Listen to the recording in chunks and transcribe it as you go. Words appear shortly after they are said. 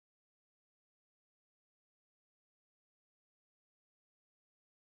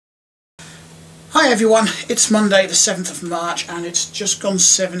Hi everyone, it's Monday the 7th of March and it's just gone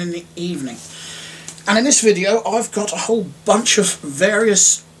 7 in the evening. And in this video I've got a whole bunch of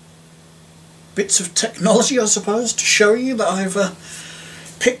various bits of technology, I suppose, to show you that I've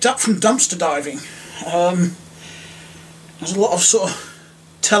picked up from dumpster diving. There's a lot of sort of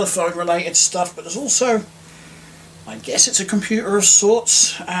telephone related stuff, but there's also, I guess it's a computer of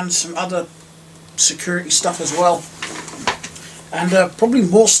sorts, and some other security stuff as well. And probably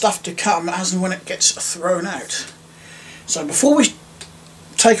more stuff to come as and when it gets thrown out. So before we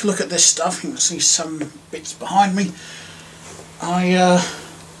take a look at this stuff, you can see some bits behind me. I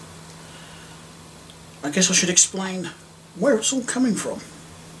guess I should explain where it's all coming from.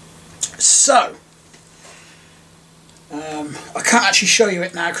 So, I can't actually show you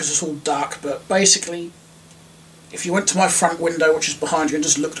it now because it's all dark, but basically, if you went to my front window, which is behind you, and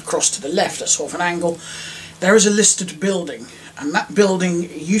just looked across to the left at sort of an angle, there is a listed building, and that building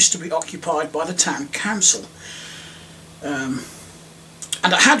used to be occupied by the town council. And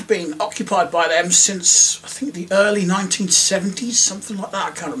it had been occupied by them since, I think, the early 1970s, something like that,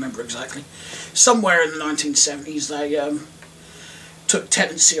 I can't remember exactly. Somewhere in the 1970s they took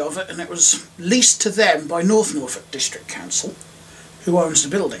tenancy of it, and it was leased to them by North Norfolk District Council, who owns the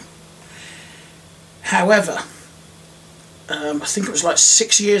building. However, I think it was like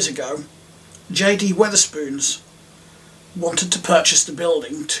 6 years ago, J.D. Wetherspoons wanted to purchase the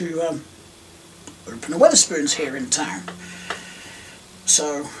building to open a Wetherspoons here in town.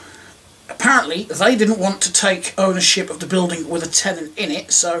 So apparently they didn't want to take ownership of the building with a tenant in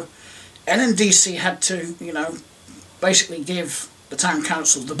it, so NNDC had to, you know, basically give the town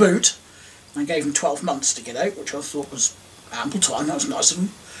council the boot, and gave them 12 months to get out, which I thought was ample time. That was nice of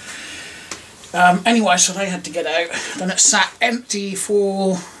them. Anyway, so they had to get out. Then it sat empty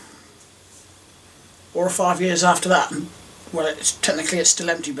for 4 or 5 years after that. Well, technically it's still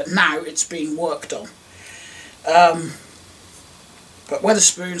empty, but now it's being worked on. But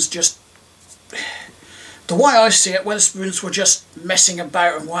Wetherspoons just... The way I see it, Wetherspoons were just messing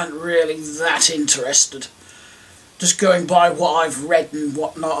about and weren't really that interested. Just going by what I've read and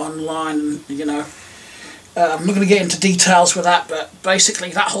whatnot online, and, you know. I'm not going to get into details with that, but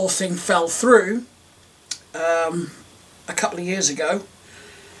basically that whole thing fell through a couple of years ago.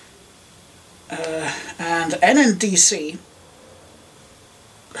 And NNDC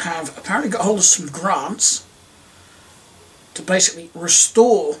have apparently got hold of some grants to basically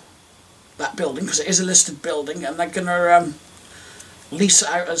restore that building, because it is a listed building, and they're going to lease it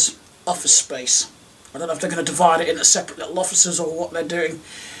out as office space. I don't know if they're going to divide it into separate little offices or what they're doing.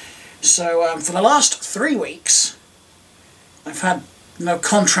 So for the last 3 weeks, I've had, you know,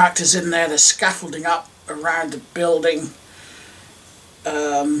 contractors in there. They're scaffolding up around the building.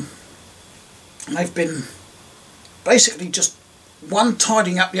 And they've been basically just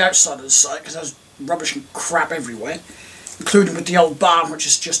tidying up the outside of the site, because there's rubbish and crap everywhere, including with the old barn, which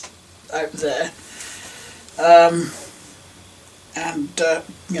is just out there.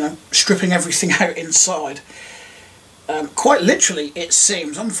 You know, stripping everything out inside. Quite literally, it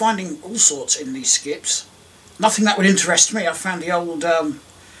seems. I'm finding all sorts in these skips. Nothing that would interest me. I found the old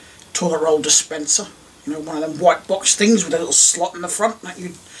toilet roll dispenser. You know, one of them white box things with a little slot in the front that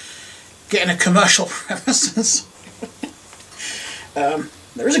you'd get in a commercial premises.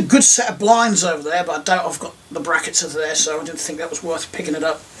 There is a good set of blinds over there, but I doubt I've got the brackets over there, so I didn't think that was worth picking it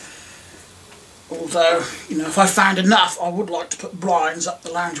up. Although, you know, if I found enough, I would like to put blinds up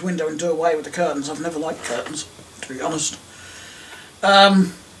the lounge window and do away with the curtains. I've never liked curtains, to be honest.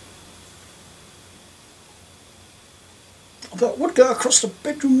 Although I would go across the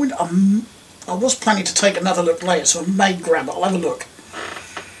bedroom window. I was planning to take another look later, so I may grab it. I'll have a look.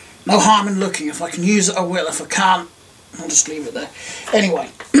 No harm in looking. If I can use it, I will. If I can't, I'll just leave it there. Anyway.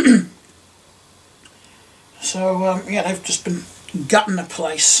 So, yeah, they've just been gutting the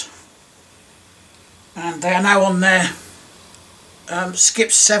place. And they are now on their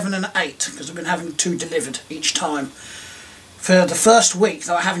skips 7 and 8, because they've been having 2 delivered each time. For the first week,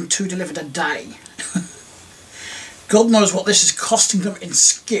 they were having 2 delivered a day. God knows what this is costing them in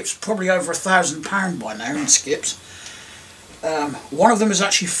skips. Probably over £1,000 by now in skips. One of them is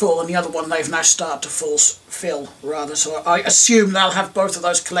actually full, and the other one they've now started to fill, rather. So I assume they'll have both of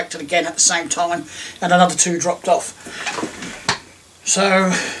those collected again at the same time, and another 2 dropped off.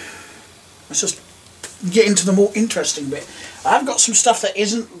 So let's just get into the more interesting bit. I've got some stuff that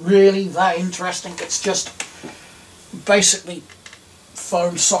isn't really that interesting. It's just basically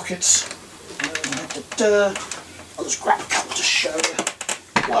phone sockets. I'll just grab a couple to show you.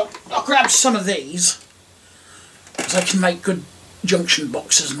 Well, I'll grab some of these, because they can make good junction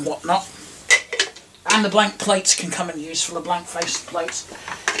boxes and whatnot. And the blank plates can come in use for the blank faced plates.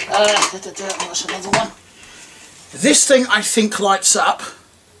 What's another one? This thing I think lights up.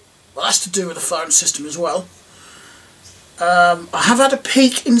 Well, that's to do with the phone system as well. I have had a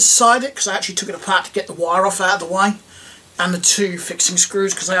peek inside it because I actually took it apart to get the wire off out of the way, and the two fixing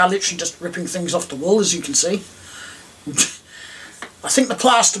screws, because they are literally just ripping things off the wall, as you can see. I think the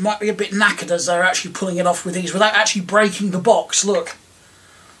plaster might be a bit knackered as they're actually pulling it off with these without actually breaking the box. Look.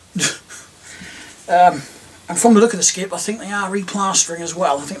 And from the look of the skip, I think they are replastering as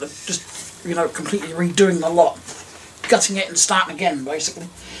well. I think they're just, you know, completely redoing the lot, gutting it and starting again, basically.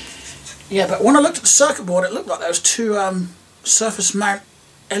 Yeah, but when I looked at the circuit board, it looked like there was two surface mount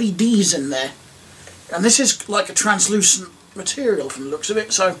LEDs in there, and this is like a translucent material from the looks of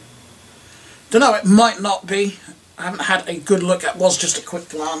it. So, don't know. It might not be. I haven't had a good look at. Was just a quick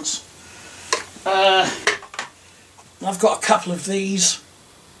glance. I've got a couple of these.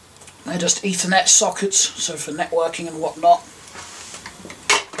 They're just Ethernet sockets, so for networking and whatnot.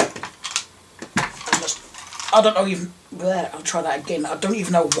 I don't know even. I'll try that again. I don't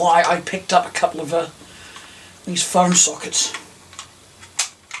even know why I picked up a couple of these phone sockets.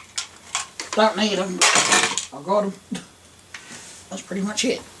 Don't need them. I've got them. That's pretty much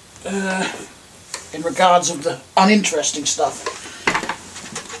it. In regards of the uninteresting stuff,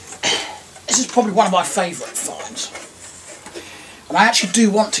 this is probably one of my favourite finds. And I actually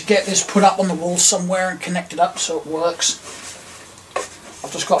do want to get this put up on the wall somewhere and connected up so it works.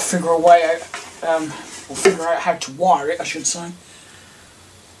 I've just got to figure a way out, or figure out how to wire it, I should say.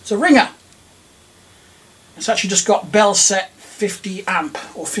 It's a ringer. It's actually just got Bell Set 50 amp,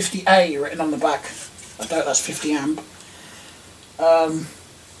 or 50A written on the back. I doubt that's 50 amp.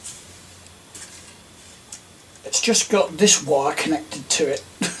 It's just got this wire connected to it,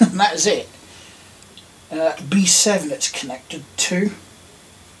 and that is it. B7 it's connected to.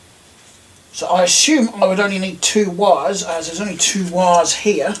 So I assume I would only need two wires, as there's only two wires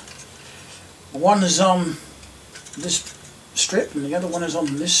here. One is on this strip and the other one is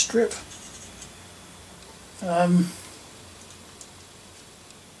on this strip.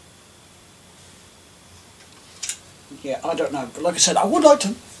 Yeah, I don't know, but like I said, I would like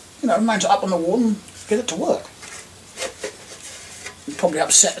to, you know, mount it up on the wall and get it to work. It'd probably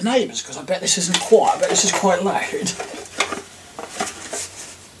upset the neighbours because I bet this isn't quiet. I bet this is quite loud.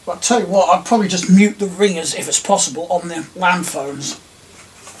 But I'll tell you what, I'd probably just mute the ringers if it's possible on the land phones.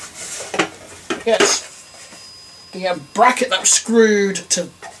 Yes, the bracket that was screwed to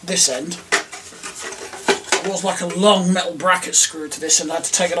this end was like a long metal bracket screwed to this end. I had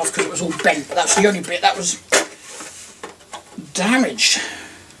to take it off because it was all bent, but that's the only bit that was damaged.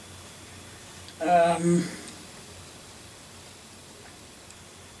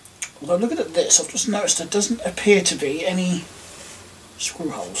 Although looking at this, I've just noticed there doesn't appear to be any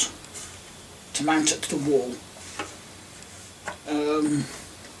screw holes to mount it to the wall.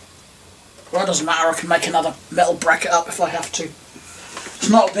 Well, it doesn't matter, I can make another metal bracket up if I have to. It's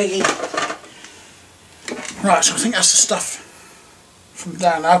not a biggie. Right, so I think that's the stuff from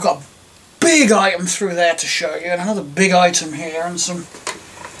down there. I've got a big item through there to show you, and another big item here, and some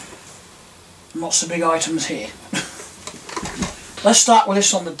lots of big items here. Let's start with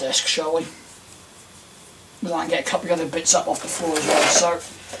this on the desk, shall we? Then I can get a couple of other bits up off the floor as well. So,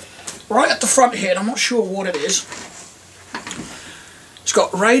 right at the front here, and I'm not sure what it is. It's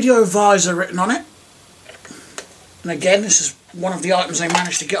got Radio Visor written on it. And again, this is one of the items they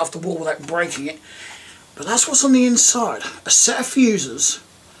managed to get off the wall without breaking it. But that's what's on the inside. A set of fuses.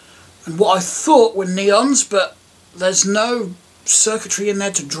 And what I thought were neons, but there's no circuitry in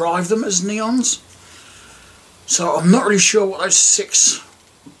there to drive them as neons. So I'm not really sure what those 6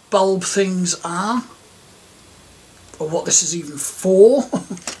 bulb things are, or what this is even for.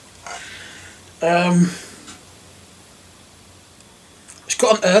 It's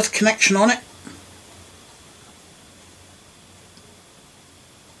got an earth connection on it.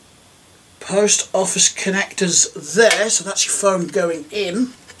 Post office connectors there, so that's your phone going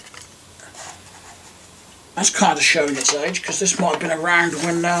in. That's kind of showing its age, because this might have been around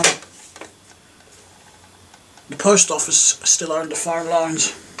when the post office still owned the phone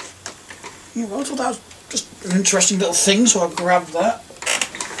lines. Yeah, well, I thought that was just an interesting little thing, so I grabbed that.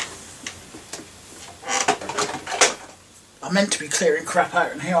 I meant to be clearing crap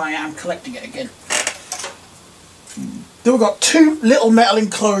out, and here I am collecting it again. Then we've got 2 little metal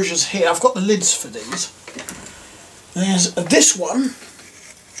enclosures here. I've got the lids for these. There's this one,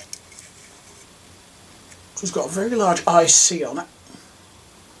 which has got a very large IC on it.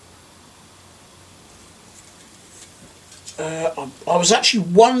 I was actually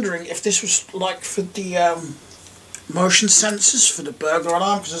wondering if this was like for the motion sensors for the burglar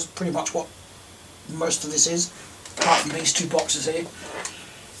alarm, because that's pretty much what most of this is, apart from these 2 boxes here.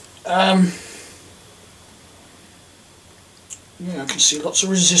 Yeah, I can see lots of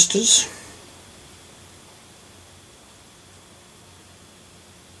resistors.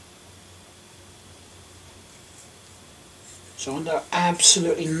 So I know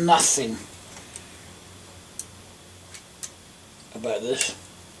absolutely nothing about this.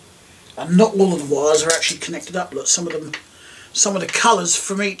 And not all of the wires are actually connected up. Look, some of the colours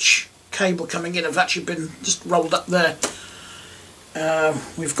from each cable coming in have actually been just rolled up there.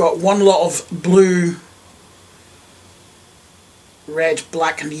 We've got one lot of blue, red,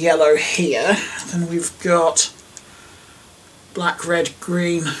 black and yellow here. Then we've got black, red,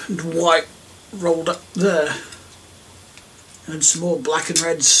 green and white rolled up there. And some more black and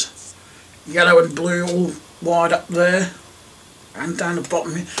reds, yellow and blue all wired up there. And down the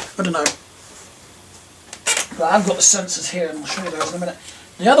bottom here. I don't know. But I've got the sensors here and I'll show you those in a minute.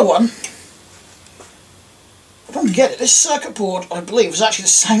 The other one, I don't get it. This circuit board, I believe, is actually the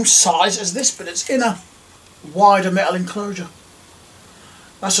same size as this, but it's in a wider metal enclosure.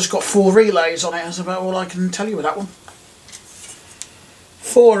 That's just got 4 relays on it. That's about all I can tell you with that one.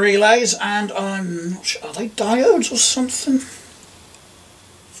 4 relays, and I'm not sure, are they diodes or something?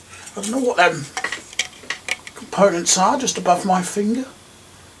 I don't know what them components are, just above my finger.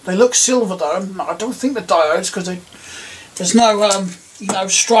 They look silver though. I don't think they're diodes because there's no you know,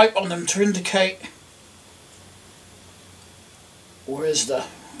 stripe on them to indicate. Or is there?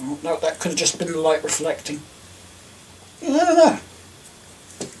 Oh, no, that could have just been the light reflecting. Yeah, I don't know.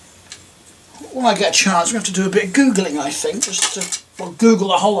 When I get a chance, we have to do a bit of Googling, I think, just to, well, Google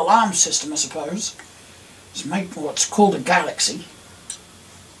the whole alarm system, I suppose. It's made what's called a Galaxy.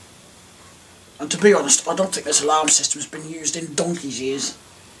 And to be honest, I don't think this alarm system has been used in donkey's years.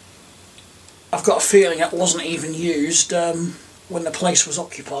 I've got a feeling it wasn't even used when the place was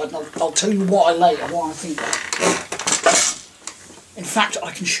occupied, and I'll tell you why later, why I think that. In fact,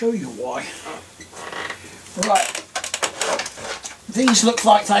 I can show you why. Right. These look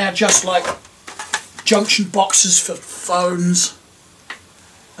like they are just like junction boxes for phones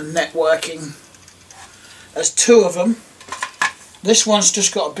and networking. There's 2 of them. This one's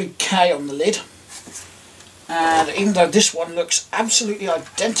just got a big K on the lid. And even though this one looks absolutely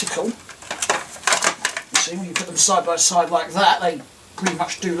identical, you see when you put them side by side like that, they pretty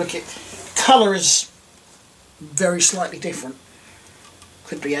much do look it. Colour is very slightly different.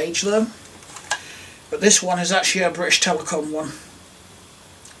 Could be age though. But this one is actually a British Telecom one.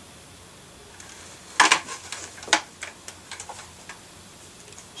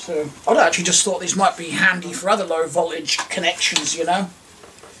 So I'd actually just thought these might be handy for other low voltage connections, you know.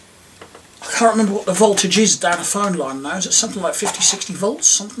 I can't remember what the voltage is down a phone line now. Is it something like 50-60 volts?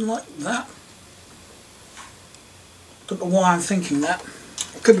 Something like that? Don't know why I'm thinking that.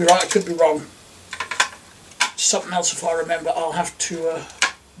 I could be right, I could be wrong. Something else, if I remember, I'll have to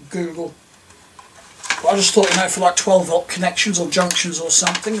Google. But I just thought, you know, for like 12 volt connections or junctions or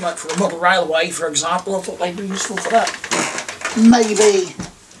something, like for a model railway, for example, I thought they'd be useful for that. Maybe.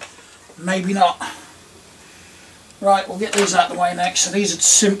 Maybe not. Right, we'll get these out of the way next. So these are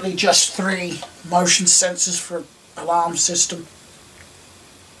simply just 3 motion sensors for an alarm system.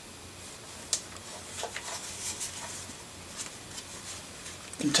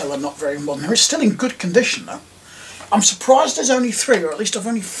 You can tell they're not very modern. They're still in good condition though. I'm surprised there's only 3, or at least I've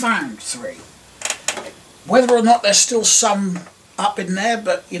only found 3. Whether or not there's still some up in there,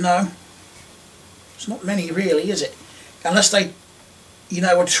 but you know, there's not many really, is it? Unless they, you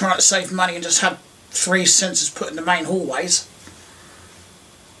know, were trying to save money and just had 3 sensors put in the main hallways.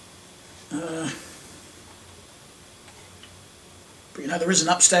 But you know, there is an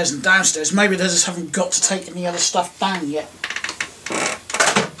upstairs and downstairs. Maybe they just haven't got to take any other stuff down yet.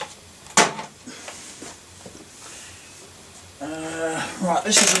 Right,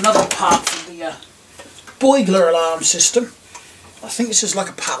 this is another part for the boiler alarm system. I think this is like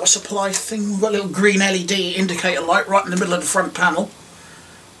a power supply thing. We've got a little green LED indicator light right in the middle of the front panel.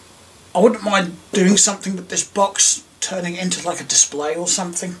 I wouldn't mind doing something with this box, turning it into like a display or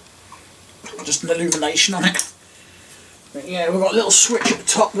something. Just an illumination on it. But yeah, we've got a little switch at the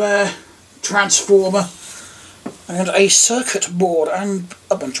top there, transformer, and a circuit board, and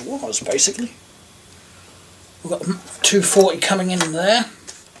a bunch of wires basically. We've got 240 coming in there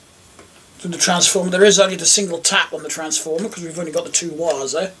to the transformer. There is only the single tap on the transformer because we've only got the 2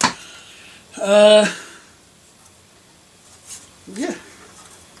 wires there. Yeah.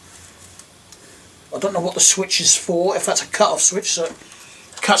 I don't know what the switch is for, if that's a cut-off switch, so it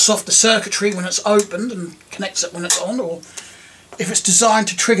cuts off the circuitry when it's opened and connects it when it's on, or if it's designed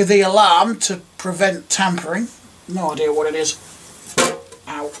to trigger the alarm to prevent tampering. No idea what it is.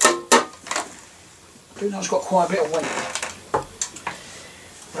 Ow. I do know it's got quite a bit of weight.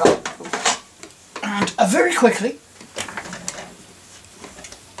 Right. Very quickly,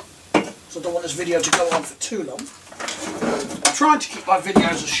 so I don't want this video to go on for too long. I'm trying to keep my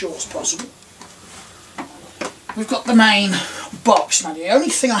videos as short as possible. We've got the main box. Now the only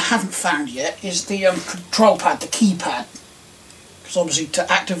thing I haven't found yet is the control pad, the keypad. Because obviously to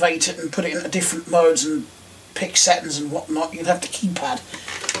activate it and put it into different modes and pick settings and whatnot, you'd have the keypad.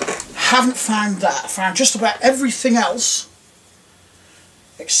 Haven't found that. I found just about everything else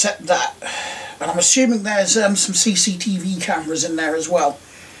except that. And I'm assuming there's some CCTV cameras in there as well.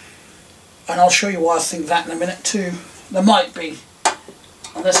 And I'll show you why I think that in a minute too. There might be,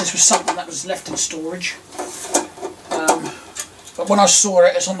 unless this was something that was left in storage. But when I saw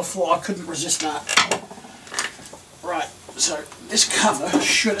it, it's on the floor, I couldn't resist that. Right, so this cover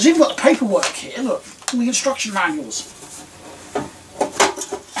should... It's even got the paperwork here, look. All the instruction manuals.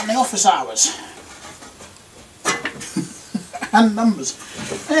 And the office hours. And numbers.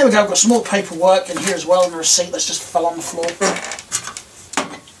 There we go, got some more paperwork in here as well, and a receipt that's just fell on the floor.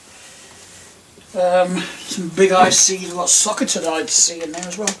 Some big ICs, we've got socketed IC in there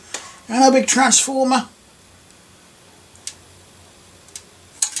as well. And a big transformer.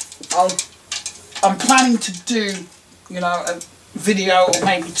 I'm planning to do, you know, a video or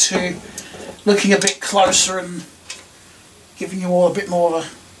maybe two looking a bit closer and giving you all a bit more of a,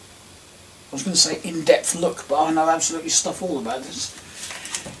 I was going to say in-depth look, but I know absolutely stuff all about this.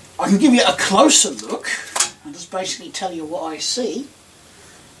 I can give you a closer look and just basically tell you what I see.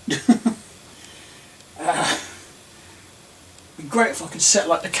 It'd be great if I could set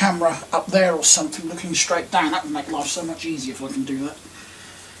like the camera up there or something looking straight down. That would make life so much easier if I can do that.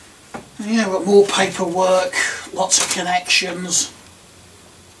 Yeah, we've got more paperwork, lots of connections.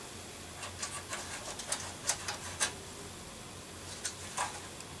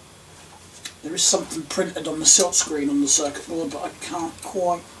 There is something printed on the silk screen on the circuit board, but I can't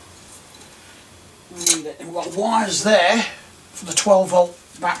quite read it. And we've got wires there for the 12 volt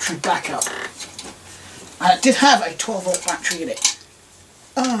battery backup. And it did have a 12 volt battery in it.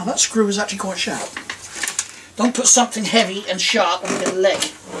 Ah, that screw is actually quite sharp. Don't put something heavy and sharp on your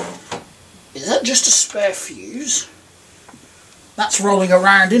leg. Is that just a spare fuse? That's rolling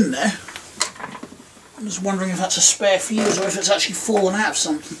around in there. I'm just wondering if that's a spare fuse or if it's actually fallen out of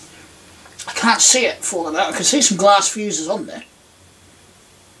something. I can't see it falling out. I can see some glass fuses on there.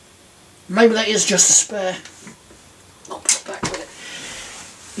 Maybe that is just a spare. I'll put it back with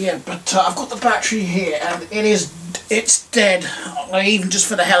it. Yeah, but I've got the battery here and it's dead. I even just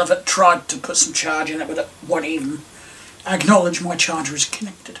for the hell of it tried to put some charge in it, but it won't even acknowledge my charger is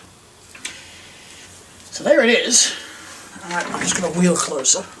connected. So there it is. Alright, I'm just going to wheel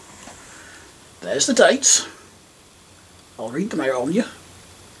closer. There's the dates. I'll read them out on you.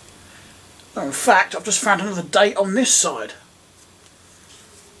 Oh, in fact, I've just found another date on this side.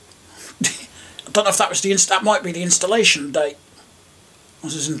 I don't know if that was that might be the installation date.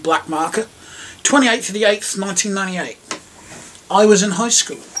 This is in black marker. 28th of the 8th, 1998. I was in high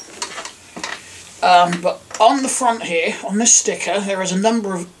school. But on the front here, on this sticker, there is a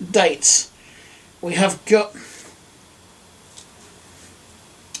number of dates. We have got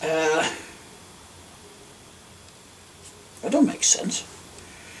that don't make sense.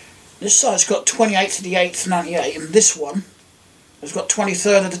 This side's got 28th of the 8th, 98, and this one has got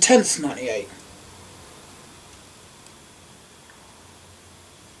 23rd of the 10th, 98.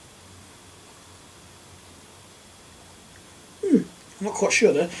 I'm not quite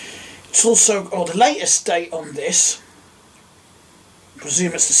sure there. It's also, the latest date on this, I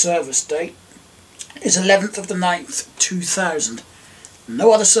presume it's the service date, is 11th of the 9th, 2000.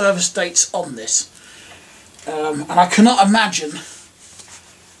 No other service dates on this. And I cannot imagine,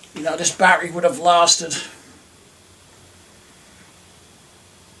 you know, this battery would have lasted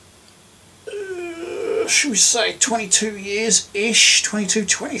should we say 22 years-ish, 22,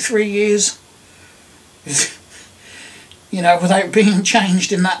 23 years, you know, without being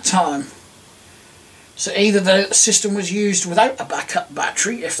changed in that time. So either the system was used without a backup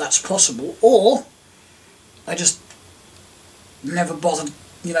battery, if that's possible, or I just never bothered,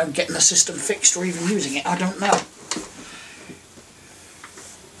 you know, getting the system fixed or even using it. I don't know. I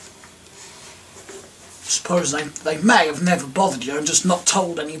suppose they may have never bothered you and just not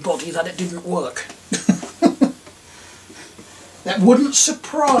told anybody that it didn't work. That wouldn't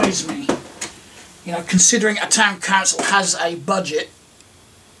surprise me. You know, considering a town council has a budget.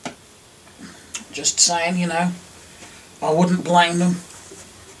 Just saying, you know, I wouldn't blame them.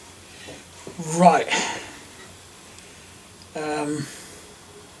 Right. I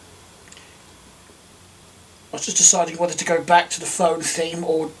was just deciding whether to go back to the phone theme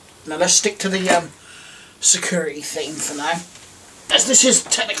or... No, let's stick to the security theme for now. as this is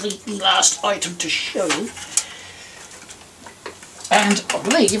technically the last item to show you, and I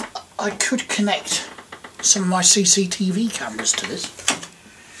believe I could connect some of my CCTV cameras to this,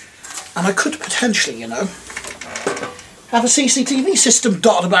 and I could potentially, you know, have a CCTV system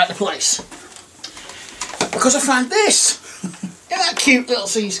dotted about the place, because I found this. Isn't that cute little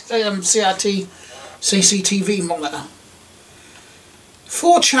CRT CCTV monitor?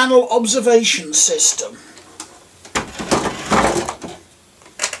 4-channel observation system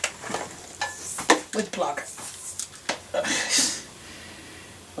with plug.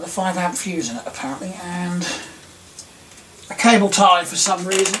 With a 5-amp fuse in it apparently, and a cable tie for some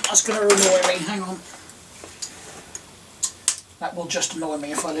reason. That's going to annoy me. Hang on. That will just annoy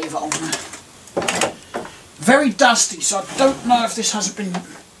me if I leave it on there. Very dusty, so I don't know if this hasn't been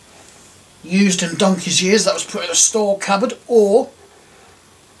used in donkey's years. That was put in a store cupboard, or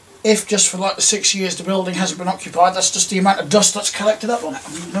if just for like the 6 years the building hasn't been occupied, that's just the amount of dust that's collected up on it. I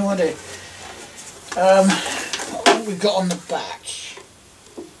have no idea. What have we got on the back?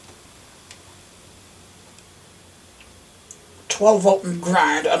 12 volt and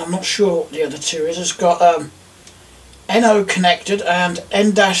ground, and I'm not sure what the other two is. It's got NO connected and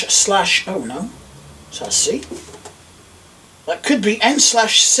N-/, oh no, so that's C. That could be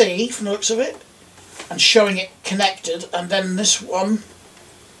N/C from the looks of it, and showing it connected, and then this one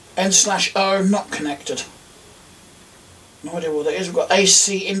N/O not connected. No idea what that is. We've got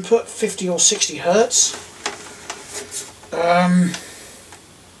AC input, 50 or 60 hertz.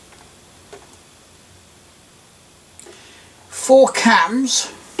 4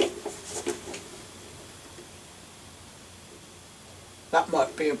 cams. That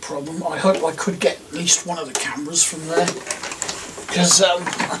might be a problem. I hope I could get at least one of the cameras from there, because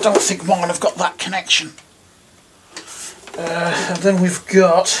I don't think mine have got that connection. And then we've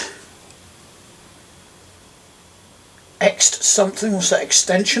got Ext something, what's that,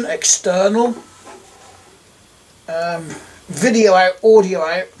 extension, external, video out, audio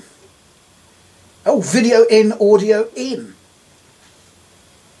out, oh, video in, audio in.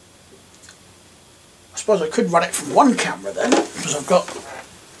 I suppose I could run it from one camera then, because I've got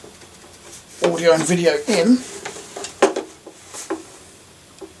audio and video in.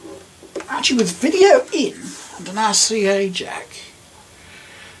 Actually, with video in and an RCA jack,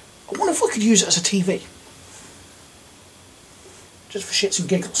 I wonder if I could use it as a TV. Just for shits and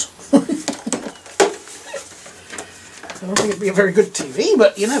giggles. I don't think it'd be a very good TV,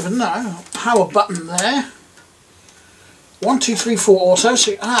 but you never know. Power button there. 1, 2, 3, 4 auto.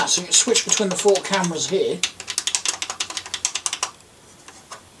 So you can switch between the 4 cameras here.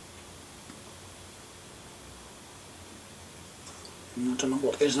 I don't know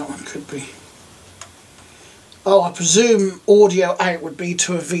what is that one. Could be. Oh, I presume audio out would be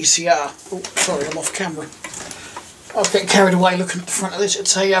to a VCR. Oh, sorry, I'm off camera. I was getting carried away looking at the front of this.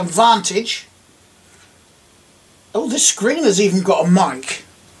 It's a Vantage. Oh, this screen has even got a mic.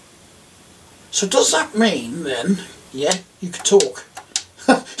 So does that mean then, yeah, you could talk.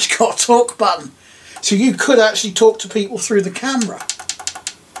 It's got a talk button. So you could actually talk to people through the camera.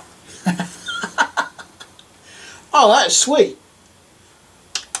 Oh, that is sweet.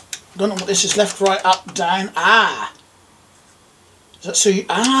 Don't know what this is, left, right, up, down. Ah. Is that so you,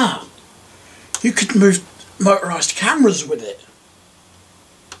 you could move motorised cameras with it.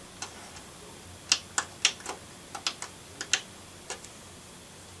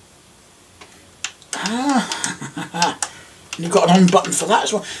 And you've got an on button for that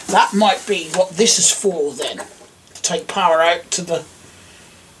as well. That might be what this is for then, to take power out to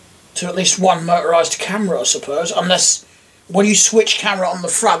at least one motorised camera, I suppose, unless when you switch camera on the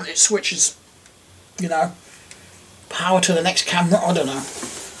front it switches, you know, power to the next camera. I don't know.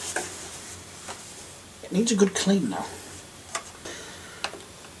 It needs a good clean though.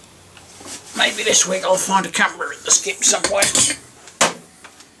 Maybe this week I'll find a camera in the skip somewhere.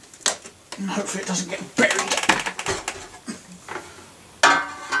 And hopefully it doesn't get buried.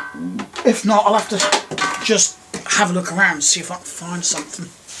 If not, I'll have to just have a look around and see if I can find something.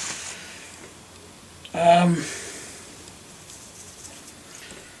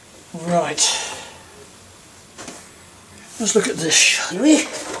 Right. Let's look at this, shall we?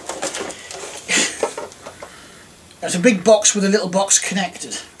 There's a big box with a little box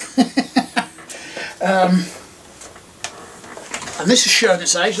connected. And this is showing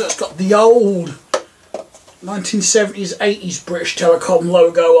its age. That's got the old 1970s, 80s British Telecom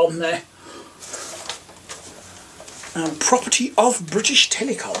logo on there. Property of British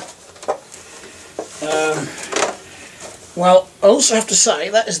Telecom. Well, I also have to say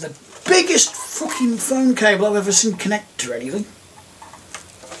that is the biggest fucking phone cable I've ever seen connected to anything.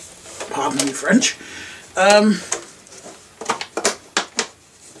 Pardon me, French.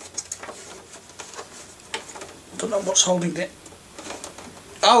 what's holding it?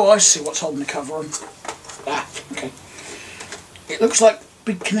 Oh, I see what's holding the cover on. Ah, okay. It looks like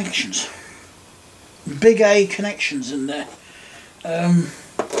big connections. Big A connections in there. I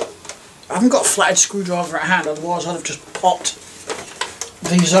haven't got a flathead screwdriver at hand, otherwise I'd have just popped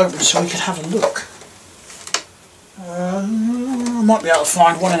these open so we could have a look. I might be able to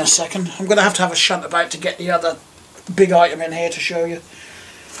find one in a second. I'm going to have a shunt about to get the other big item in here to show you.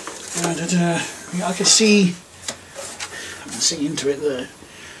 I can see into it there.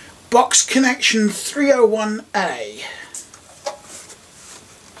 Box connection 301A.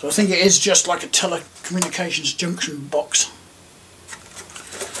 So I think it is just like a telecommunications junction box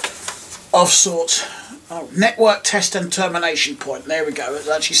of sorts. Oh, network test and termination point. There we go. It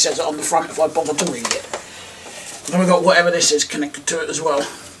actually says it on the front if I bother to read it. And then we've got whatever this is connected to it as well.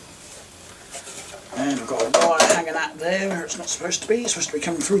 And we've got a wire hanging out there where it's not supposed to be. It's supposed to be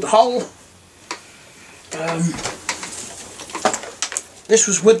coming through the hole. This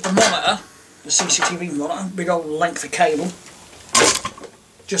was with the monitor, the CCTV monitor, big old length of cable.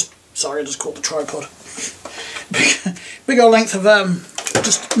 Sorry, I just caught the tripod. Big old length of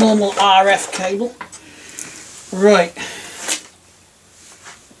just normal RF cable. Right.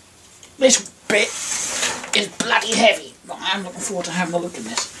 This bit is bloody heavy. I'm looking forward to having a look at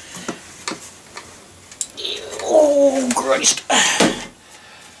this. Oh, Christ.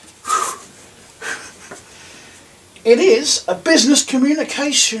 It is a business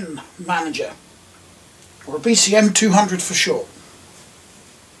communication manager, or a BCM 200 for short.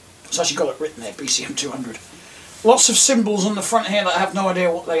 It's actually got it written there, BCM 200. Lots of symbols on the front here that I have no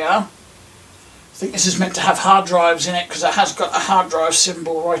idea what they are. I think this is meant to have hard drives in it because it has got a hard drive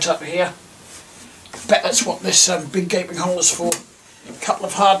symbol right up here. I bet that's what this big gaping hole is for. A couple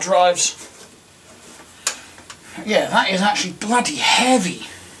of hard drives. Yeah, that is actually bloody heavy.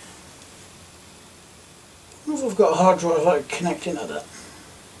 I wonder if I've got a hard drive I can connect into that.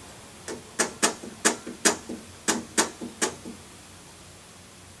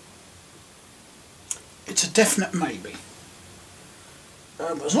 It's a definite maybe.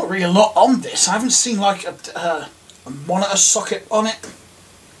 But there's not really a lot on this. I haven't seen like a monitor socket on it.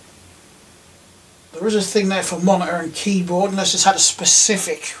 There is a thing there for monitor and keyboard, unless it's had a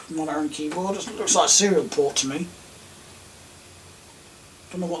specific monitor and keyboard. It looks like a serial port to me.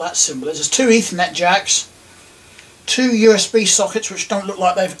 Don't know what that symbol is. There's two Ethernet jacks, two USB sockets which don't look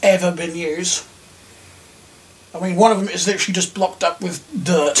like they've ever been used. I mean, one of them is literally just blocked up with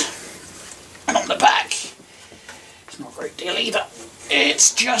dirt. And on the back, it's not a great deal either.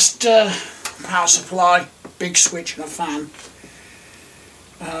 It's just a power supply, big switch and a fan.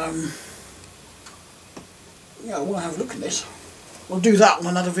 Yeah, I want to have a look at this. We'll do that on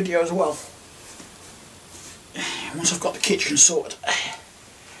another video as well. Once I've got the kitchen sorted.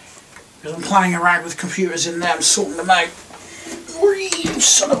 Because I'm playing around with computers in there and sorting them out. You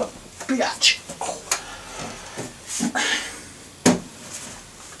son of a bitch.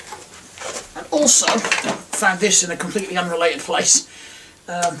 And also, found this in a completely unrelated place.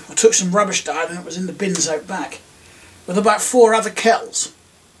 I took some rubbish down and it was in the bins out back. With about 4 other kettles.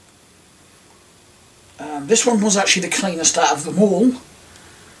 This one was actually the cleanest out of them all.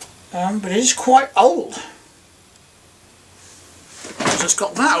 But it is quite old. Because it's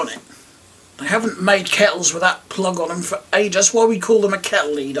got that on it. They haven't made kettles with that plug on them for ages. That's why we call them a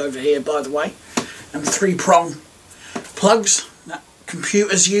kettle lead over here, by the way. And 3-prong plugs that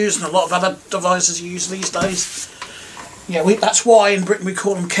computers use and a lot of other devices use these days. Yeah, that's why in Britain we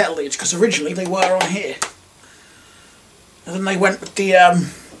call them kettle leads, because originally they were on here. And then they went with the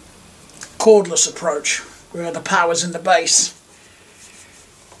cordless approach, where the power's in the base.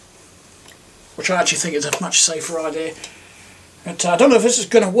 Which I actually think is a much safer idea. But I don't know if this is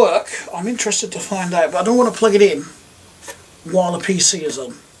going to work. I'm interested to find out, but I don't want to plug it in while the PC is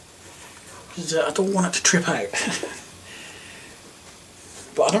on. Because I don't want it to trip out.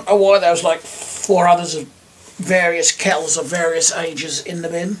 But I don't know why there was like 4 others of various kettles of various ages in the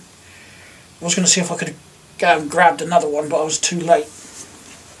bin. I was going to see if I could go and grab another one, but I was too late.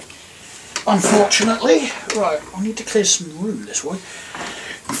 Unfortunately. Right, I need to clear some room this way.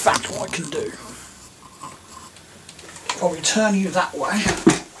 In fact, what I can do, probably turn you that way.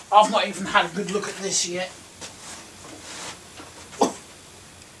 I've not even had a good look at this yet.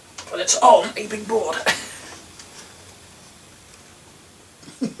 But it's on a big board.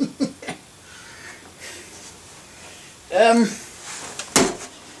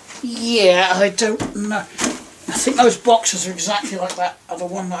 Yeah, I don't know. I think those boxes are exactly like that other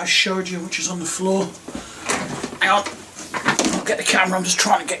one that I showed you, which is on the floor. Hang on. I'll get the camera, I'm just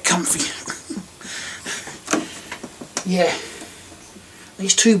trying to get comfy. Yeah.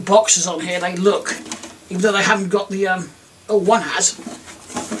 These 2 boxes on here, they look even though they haven't got the, oh, one has.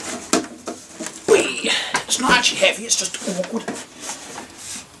 Whee! It's not actually heavy, it's just awkward.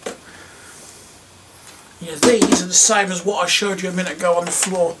 Yeah, these are the same as what I showed you a minute ago on the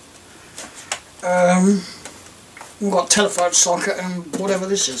floor. We've got telephone socket and whatever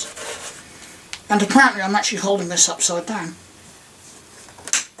this is. And apparently I'm actually holding this upside down.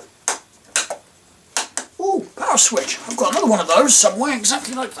 Ooh, power switch. I've got another one of those somewhere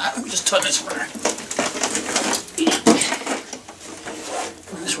exactly like that. Let me just turn this around.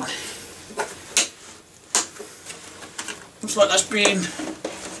 And this one. Looks like that's being...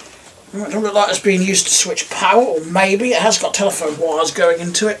 It doesn't look like it's being used to switch power, or maybe it has got telephone wires going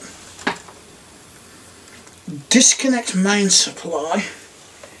into it. Disconnect main supply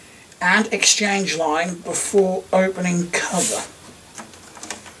and exchange line before opening cover.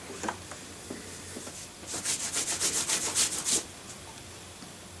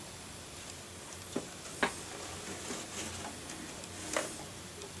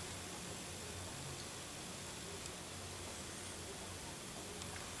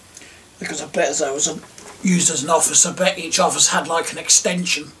 Because I bet as I was used as an office, I bet each office had like an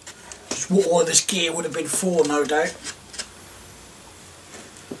extension, which is what all of this gear would have been for, no doubt.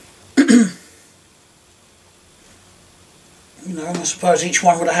 You know, I suppose each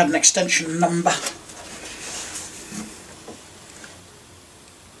one would have had an extension number.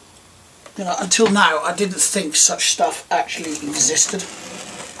 You know, until now I didn't think such stuff actually existed.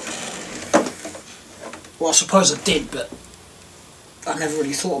 Well, I suppose I did, but I never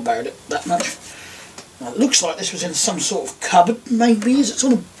really thought about it that much. Now, it looks like this was in some sort of cupboard, maybe. Is it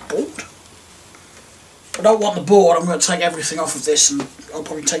on a board? I don't want the board. I'm going to take everything off of this, and I'll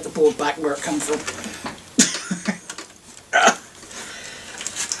probably take the board back where it come from.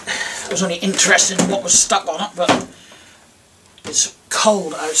 I was only interested in what was stuck on it, but it's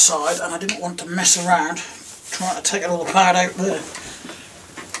cold outside, and I didn't want to mess around trying to take it all apart out there.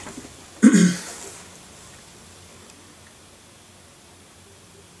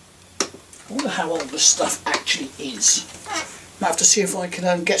 I wonder how old this stuff actually is. Might have to see if I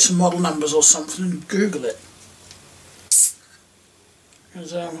can get some model numbers or something and Google it.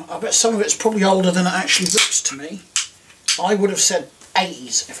 Because I bet some of it's probably older than it actually looks to me. I would have said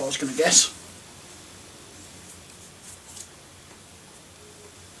 80s if I was going to guess.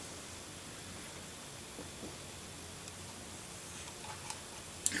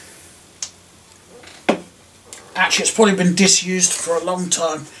 Actually, it's probably been disused for a long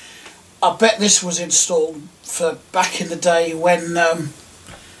time. I bet this was installed for back in the day when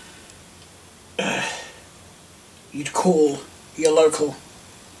you'd call your local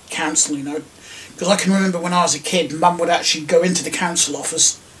council, you know. Because I can remember when I was a kid, Mum would actually go into the council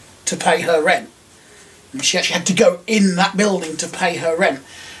office to pay her rent. And she actually had to go in that building to pay her rent.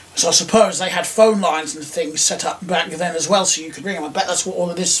 So I suppose they had phone lines and things set up back then as well, so you could ring them. I bet that's what all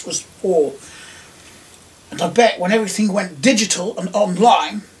of this was for. And I bet when everything went digital and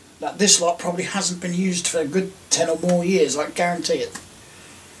online, that this lot probably hasn't been used for a good 10 or more years, I guarantee it.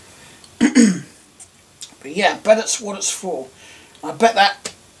 But yeah, I bet that's what it's for. I bet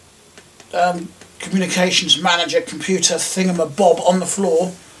that communications manager computer thingamabob on the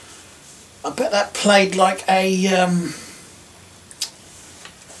floor, I bet that played like a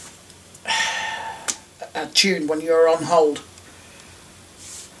tune when you were on hold.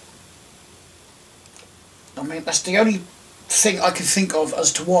 I mean, that's the only thing I can think of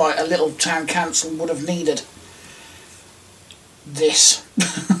as to why a little town council would have needed this.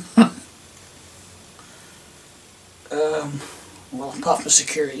 Well, apart from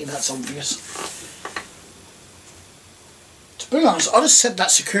security, that's obvious. To be honest, I'd have said that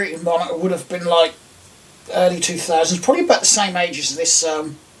security monitor would have been like early 2000s, probably about the same age as this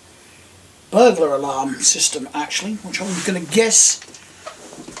burglar alarm system, actually, which I'm going to guess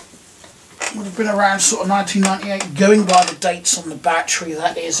would have been around sort of 1998, going by the dates on the battery,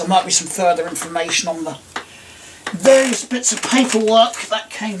 that is. There might be some further information on the various bits of paperwork that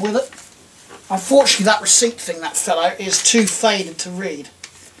came with it. Unfortunately, that receipt thing that fell out is too faded to read.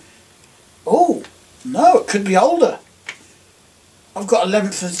 Oh, no, it could be older. I've got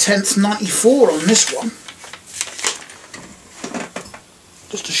 11th of the 10th, 94 on this one.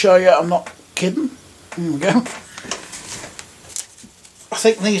 Just to show you I'm not kidding. There we go. I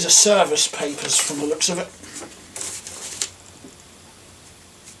think these are service papers from the looks of it.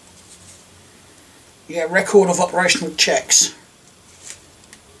 Yeah, record of operational checks.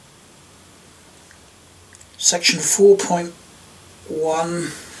 Section 4.1.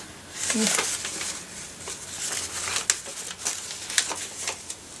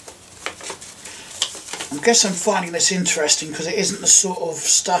 I guess I'm finding this interesting because it isn't the sort of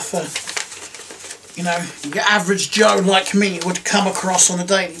stuff you know, your average Joe like me would come across on a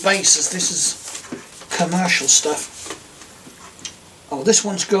daily basis. This is commercial stuff. Oh, this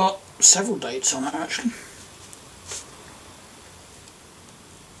one's got several dates on it actually.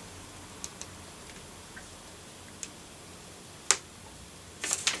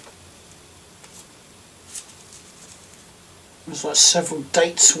 There's like several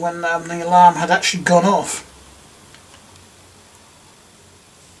dates when the alarm had actually gone off.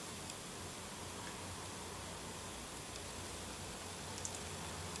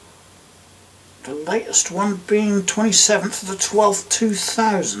 The latest one being 27th of the 12th,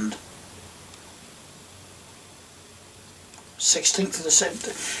 2000. 16th of the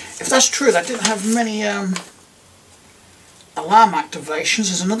 7th. If that's true, they didn't have many alarm activations.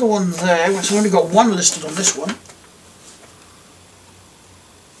 There's another one there, which I've only got one listed on this one.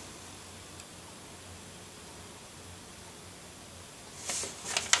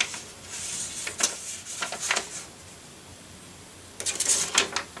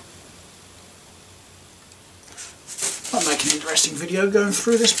 I'll make an interesting video going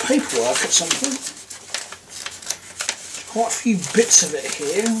through this paperwork at some point. There's quite a few bits of it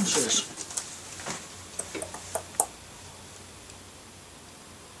here. What's this?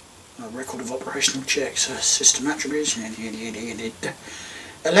 A record of operational checks, system attributes.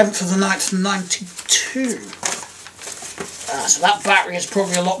 11th of the 9th, 92. So that battery is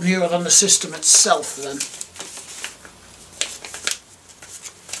probably a lot newer than the system itself then.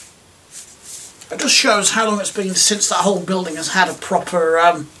 It just shows how long it's been since that whole building has had a proper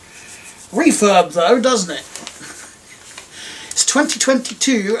refurb though, doesn't it? It's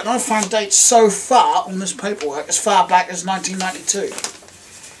 2022 and I've found dates so far on this paperwork as far back as 1992.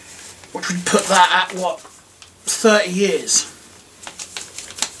 Which would put that at, what, 30 years.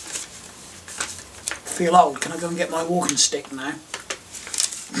 Feel old. Can I go and get my walking stick now?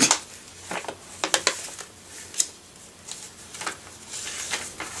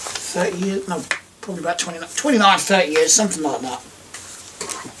 30 years, no, probably about 29, 30 years, something like that.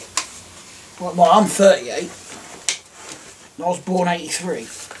 Well, I'm 38, and I was born 83.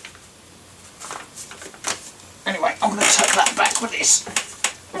 Anyway, I'm going to tuck that back with this.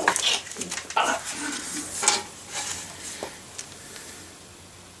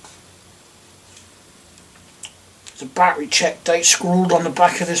 There's a battery check date scrawled on the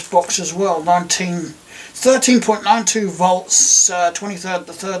back of this box as well, 13.92 volts, 23rd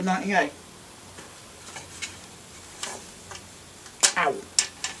the 3rd, 98. Ow.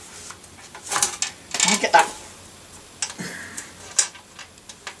 Can I get that?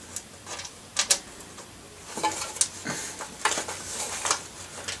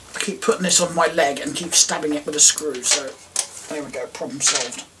 I keep putting this on my leg and keep stabbing it with a screw, so there we go, problem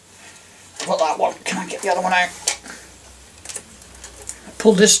solved. I've got that one. Can I get the other one out?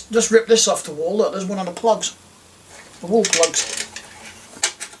 Pull this, just rip this off the wall. Look, there's one of the plugs, the wall plugs,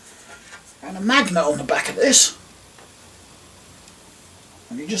 and a magnet on the back of this.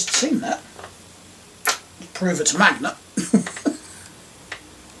 Have you just seen that? To prove it's a magnet.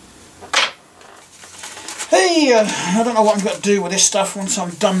 Hey, I don't know what I'm going to do with this stuff once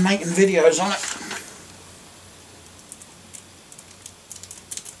I'm done making videos on it.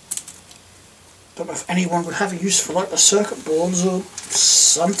 Don't know if anyone would have a use for like the circuit boards or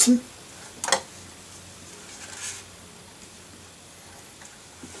something.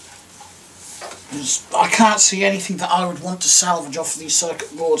 I can't see anything that I would want to salvage off of these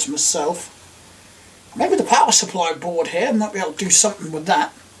circuit boards myself. Maybe the power supply board here, I might be able to do something with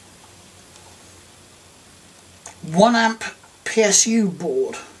that. 1 amp PSU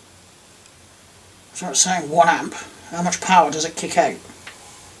board. So it's saying 1 amp. How much power does it kick out?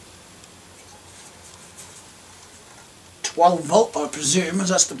 12 volt, I presume, as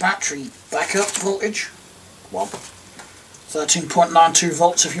that's the battery backup voltage. Well, 13.92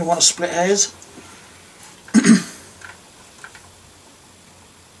 volts if you want to split hairs.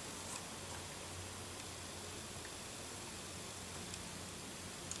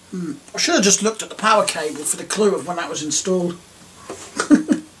 I should have just looked at the power cable for the clue of when that was installed.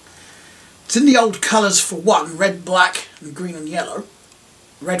 It's in the old colours for one, red, black and green and yellow.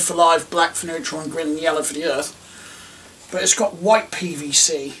 Red for live, black for neutral and green and yellow for the earth. But it's got white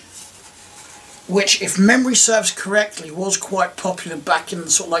PVC, which, if memory serves correctly, was quite popular back in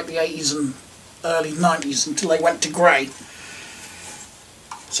sort of like the 80s and early 90s until they went to grey.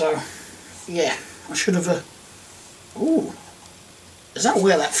 So, yeah, I should have... Ooh, is that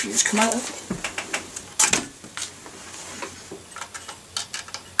where that fuse come out of?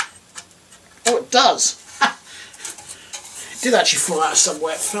 Oh, it does. It did actually fall out of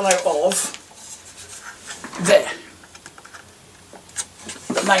somewhere. It fell out of there.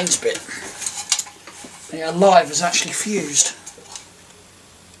 The mains bit. The live is actually fused.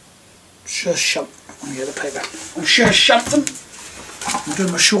 Sure shunt. Let me get the paper. I'm sure shunt them. I'm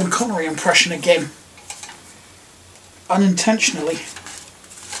doing my Sean Connery impression again. Unintentionally.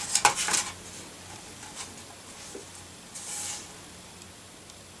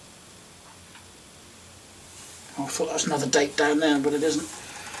 Oh, I thought that was another date down there, but it isn't.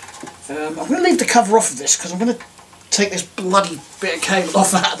 I'm going to leave the cover off of this because I'm going to take this bloody bit of cable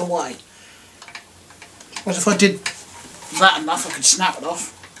off out of the way. Whereas if I did that enough, I could snap it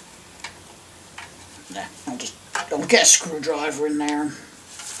off. Nah, I'll get a screwdriver in there and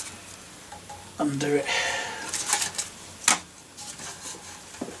undo it.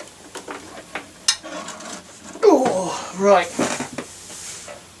 Oh, right.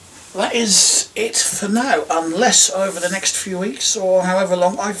 That is it for now, unless over the next few weeks or however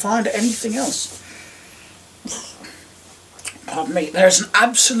long I find anything else. Pardon me, there's an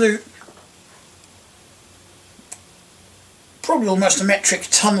absolute, probably almost a metric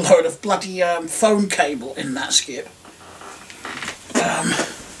ton load of bloody phone cable in that skip. But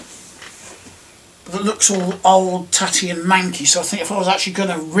it looks all old, tatty and manky, so I think if I was actually going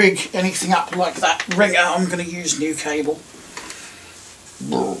to rig anything up like that ringer, I'm going to use new cable.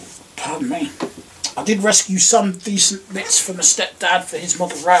 Pardon me. I did rescue some decent bits from my stepdad for his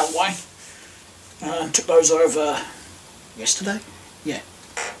model railway. Took those over yesterday? Yeah,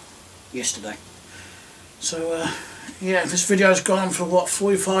 yesterday. So, yeah, this video's gone on for what,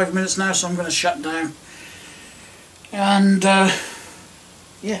 45 minutes now, so I'm going to shut down. And,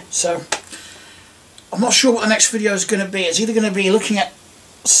 yeah, so I'm not sure what the next video is going to be. It's either going to be looking at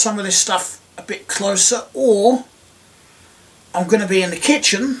some of this stuff a bit closer, or I'm going to be in the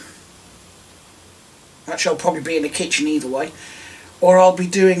kitchen. Actually, I'll probably be in the kitchen either way. Or I'll be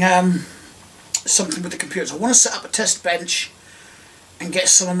doing something with the computer. I want to set up a test bench and get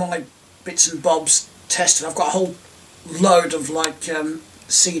some of my bits and bobs tested. I've got a whole load of like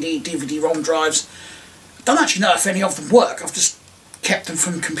CD, DVD, ROM drives. I don't actually know if any of them work. I've just kept them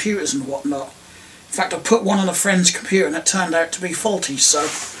from computers and whatnot. In fact, I put one on a friend's computer and it turned out to be faulty.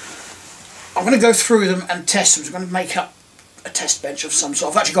 So I'm going to go through them and test them. So I'm going to make up a test bench of some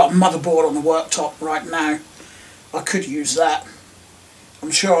sort. I've actually got a motherboard on the worktop right now. I could use that. I'm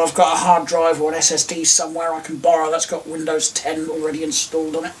sure I've got a hard drive or an SSD somewhere I can borrow that's got Windows 10 already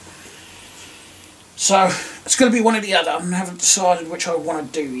installed on it. So it's going to be one or the other. I haven't decided which I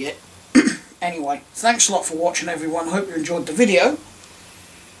want to do yet. Anyway, thanks a lot for watching, everyone. I hope you enjoyed the video,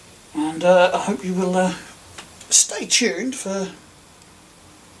 and I hope you will stay tuned for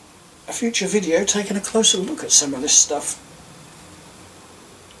a future video taking a closer look at some of this stuff.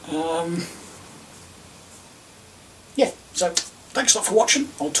 Yeah, so thanks a lot for watching.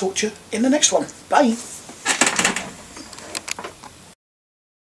 I'll talk to you in the next one. Bye.